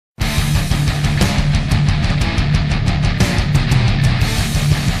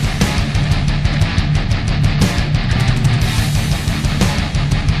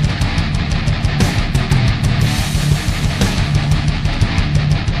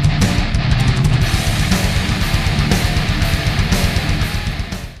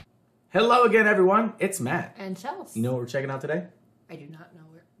Hello again, everyone. It's Matt. And Chels. You know what we're checking out today? I do not know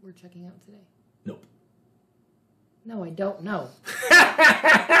what we're checking out today. Nope. No, I don't know.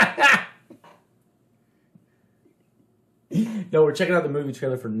 No, we're checking out the movie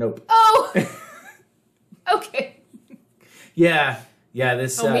trailer for Nope. Oh! Okay. Yeah,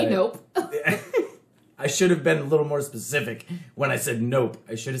 this... Oh, me, Nope. I should have been a little more specific when I said Nope.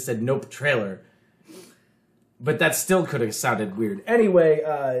 I should have said Nope trailer. But that still could have sounded weird. Anyway,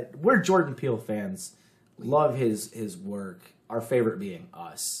 we're Jordan Peele fans. Love his work. Our favorite being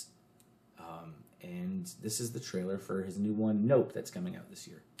Us. And this is the trailer for his new one, Nope, that's coming out this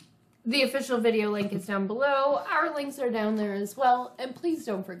year. The official video link is down below. Our links are down there as well. And please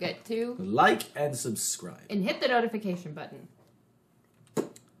don't forget to like and subscribe. And hit the notification button.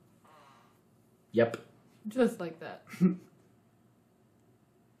 Yep. Just like that.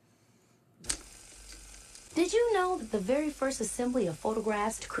 Did you know that the very first assembly of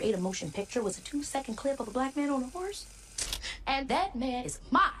photographs to create a motion picture was a 2-second clip of a black man on a horse? And that man is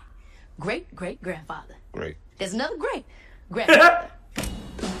my great-great-grandfather. Great. There's another great-grandfather.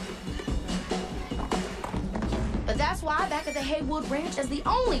 But that's why back at the Haywood Ranch, as the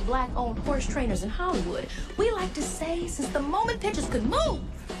only black-owned horse trainers in Hollywood, we like to say since the moment pictures could move,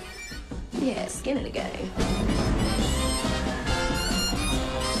 yeah, skin in the game.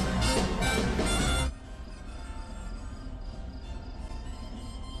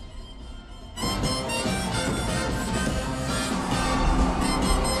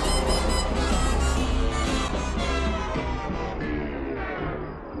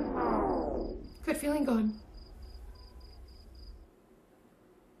 Good feeling gone.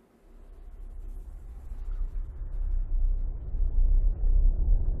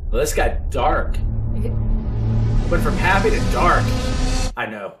 Well, this got dark. Went from happy to dark. I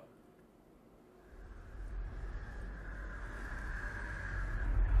know.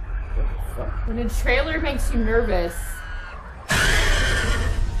 What the fuck? When a trailer makes you nervous.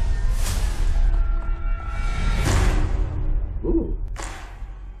 Ooh.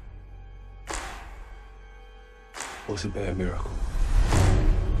 What's a bad miracle?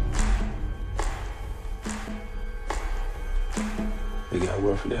 They got a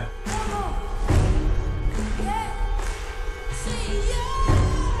word for that.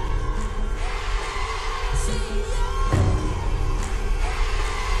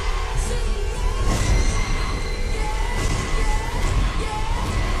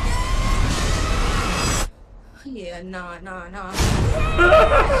 Yeah, nah.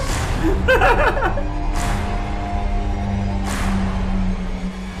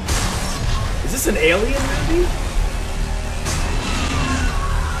 Is this an alien movie?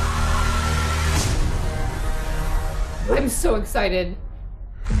 I'm so excited.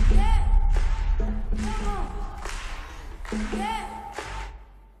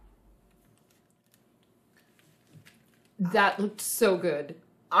 That looked so good.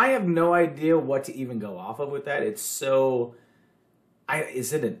 I have no idea what to even go off of with that. It's so...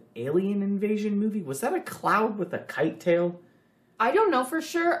 is it an alien invasion movie? Was that a cloud with a kite tail? I don't know for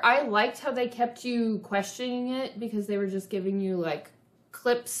sure. I liked how they kept you questioning it because they were just giving you like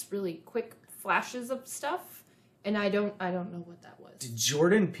clips, really quick flashes of stuff, and I don't know what that was. Did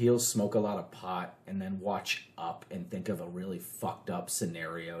Jordan Peele smoke a lot of pot and then watch Up and think of a really fucked up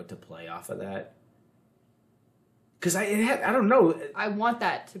scenario to play off of that? Because I don't know. I want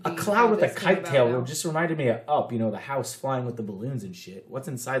that to be a cloud with a kite tail just reminded me of Up. You know, the house flying with the balloons and shit. What's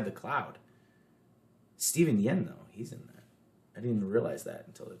inside the cloud? Steven Yeun, though, he's in there. I didn't even realize that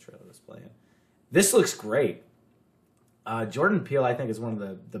until the trailer was playing. This looks great. Jordan Peele, I think, is one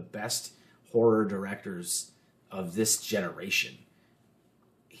of the best horror directors of this generation.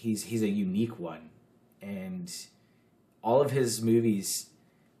 He's a unique one. And all of his movies,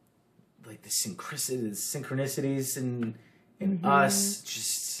 like the synchronicities in Us,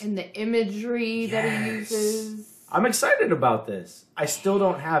 just... And the imagery that he uses. I'm excited about this. I still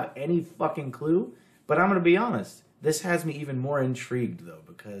don't have any fucking clue, but I'm going to be honest. This has me even more intrigued, though,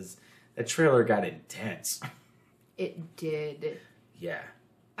 because the trailer got intense. It did. Yeah.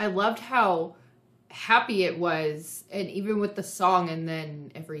 I loved how happy it was, and even with the song, and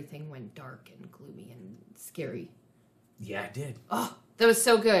then everything went dark and gloomy and scary. Yeah, it did. Oh, that was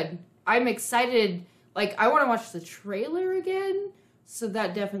so good. I'm excited. Like, I want to watch the trailer again, so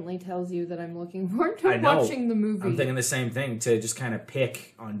that definitely tells you that I'm looking forward to watching the movie. I'm thinking the same thing, to just kind of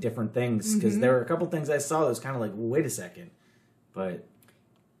pick on different things, because there were a couple things I saw that was kind of like, well, wait a second. But...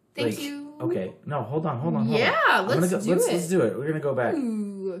 Thank you. Okay. No, hold on. Yeah, let's do it. Let's do it. We're going to go back.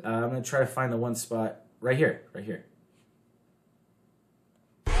 Ooh. I'm going to try to find the one spot. Right here.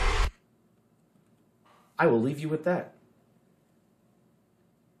 I will leave you with that.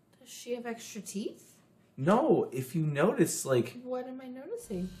 The Does she have extra teeth? No, if you notice, like, What am I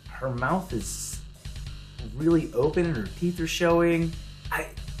noticing? her mouth is really open and her teeth are showing.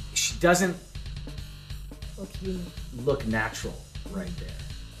 She doesn't Okay. look natural right there.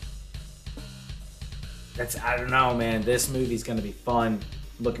 I don't know, man. This movie's gonna be fun.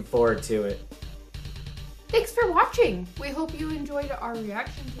 Looking forward to it. Thanks for watching. We hope you enjoyed our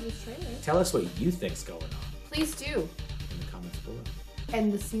reaction to this trailer. Tell us what you think's going on Please do. in the comments below.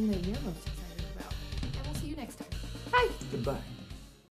 And the scene that you're most excited about. And we'll see you next time. Bye. Goodbye.